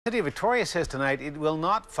The City of Victoria says tonight it will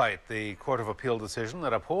not fight the Court of Appeal decision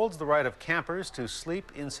that upholds the right of campers to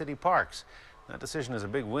sleep in city parks. That decision is a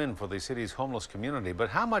big win for the city's homeless community, but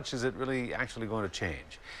how much is it really actually going to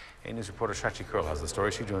change? A News reporter Shachi Curl has the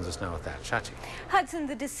story. She joins us now with that. Shachi. Hudson,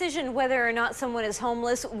 the decision whether or not someone is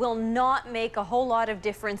homeless will not make a whole lot of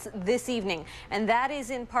difference this evening. And that is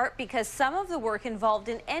in part because some of the work involved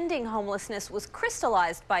in ending homelessness was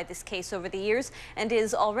crystallized by this case over the years and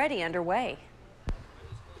is already underway.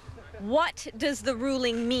 What does the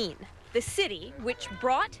ruling mean? The city, which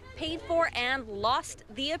brought, paid for, and lost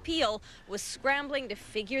the appeal, was scrambling to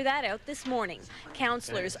figure that out this morning.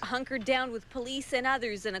 Councilors hunkered down with police and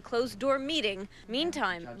others in a closed-door meeting.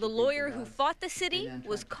 Meantime, the lawyer who fought the city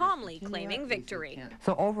was calmly claiming victory.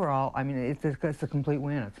 So overall, I mean, it's a complete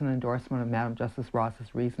win. It's an endorsement of Madam Justice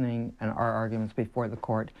Ross's reasoning and our arguments before the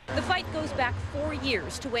court. The fight goes back 4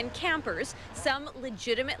 years to when campers, some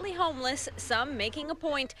legitimately homeless, some making a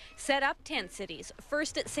point, set up tent cities,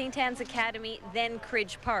 first at St. Anne's Academy, then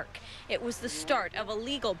Cridge Park. It was the start of a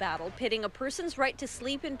legal battle pitting a person's right to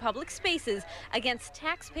sleep in public spaces against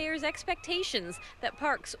taxpayers' expectations that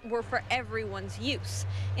parks were for everyone's use.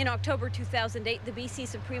 In October 2008, the BC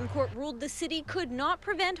Supreme Court ruled the city could not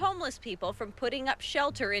prevent homeless people from putting up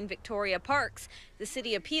shelter in Victoria parks. The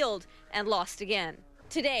city appealed and lost again.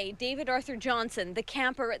 Today, David Arthur Johnson, the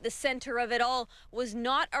camper at the center of it all, was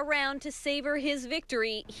not around to savor his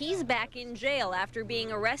victory. He's back in jail after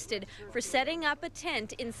being arrested for setting up a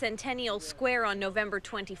tent in Centennial Square on November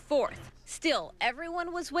 24th. Still,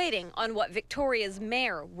 everyone was waiting on what Victoria's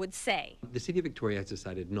mayor would say. The City of Victoria has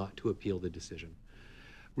decided not to appeal the decision.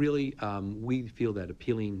 Really, we feel that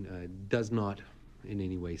appealing does not in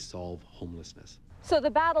any way solve homelessness. So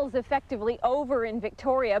the battle's effectively over in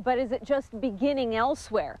Victoria, but is it just beginning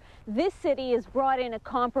elsewhere? This city has brought in a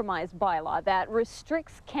compromise bylaw that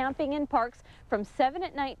restricts camping in parks from 7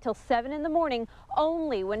 at night till 7 in the morning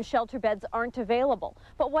only when shelter beds aren't available.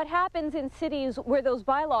 But what happens in cities where those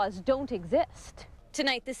bylaws don't exist?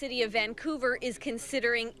 Tonight, the city of Vancouver is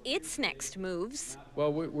considering its next moves.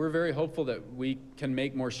 Well, we're very hopeful that we can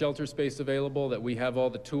make more shelter space available, that we have all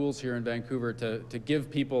the tools here in Vancouver to give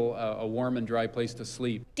people a warm and dry place to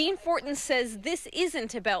sleep. Dean Fortin says this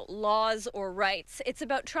isn't about laws or rights. It's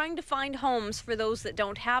about trying to find homes for those that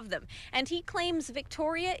don't have them. And he claims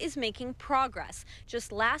Victoria is making progress.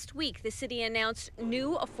 Just last week, the city announced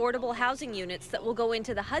new affordable housing units that will go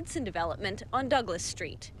into the Hudson development on Douglas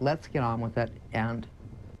Street. Let's get on with it and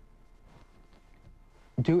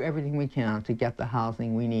do everything we can to get the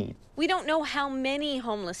housing we need. We don't know how many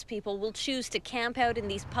homeless people will choose to camp out in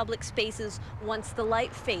these public spaces once the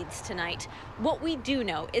light fades tonight. What we do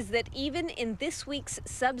know is that even in this week's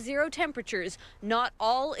sub-zero temperatures, not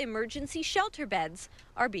all emergency shelter beds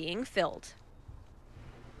are being filled.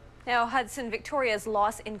 Now, Hudson, Victoria's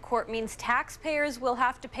loss in court means taxpayers will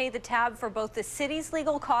have to pay the tab for both the city's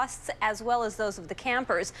legal costs as well as those of the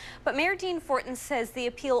campers. But Mayor Dean Fortin says the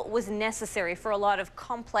appeal was necessary for a lot of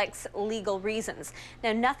complex legal reasons.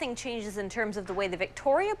 Now, nothing changes in terms of the way the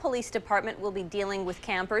Victoria Police Department will be dealing with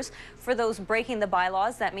campers. For those breaking the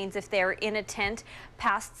bylaws, that means if they're in a tent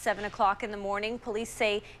past 7 o'clock in the morning, police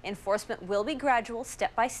say enforcement will be gradual,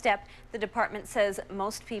 step by step. The department says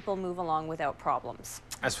most people move along without problems.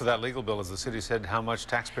 As for that legal bill, as the city said, how much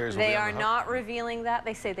taxpayers will be on the hook? They are not revealing that.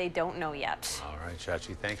 They say they don't know yet. All right,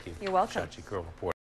 Shachi, thank you. You're welcome. Shachi Curl report.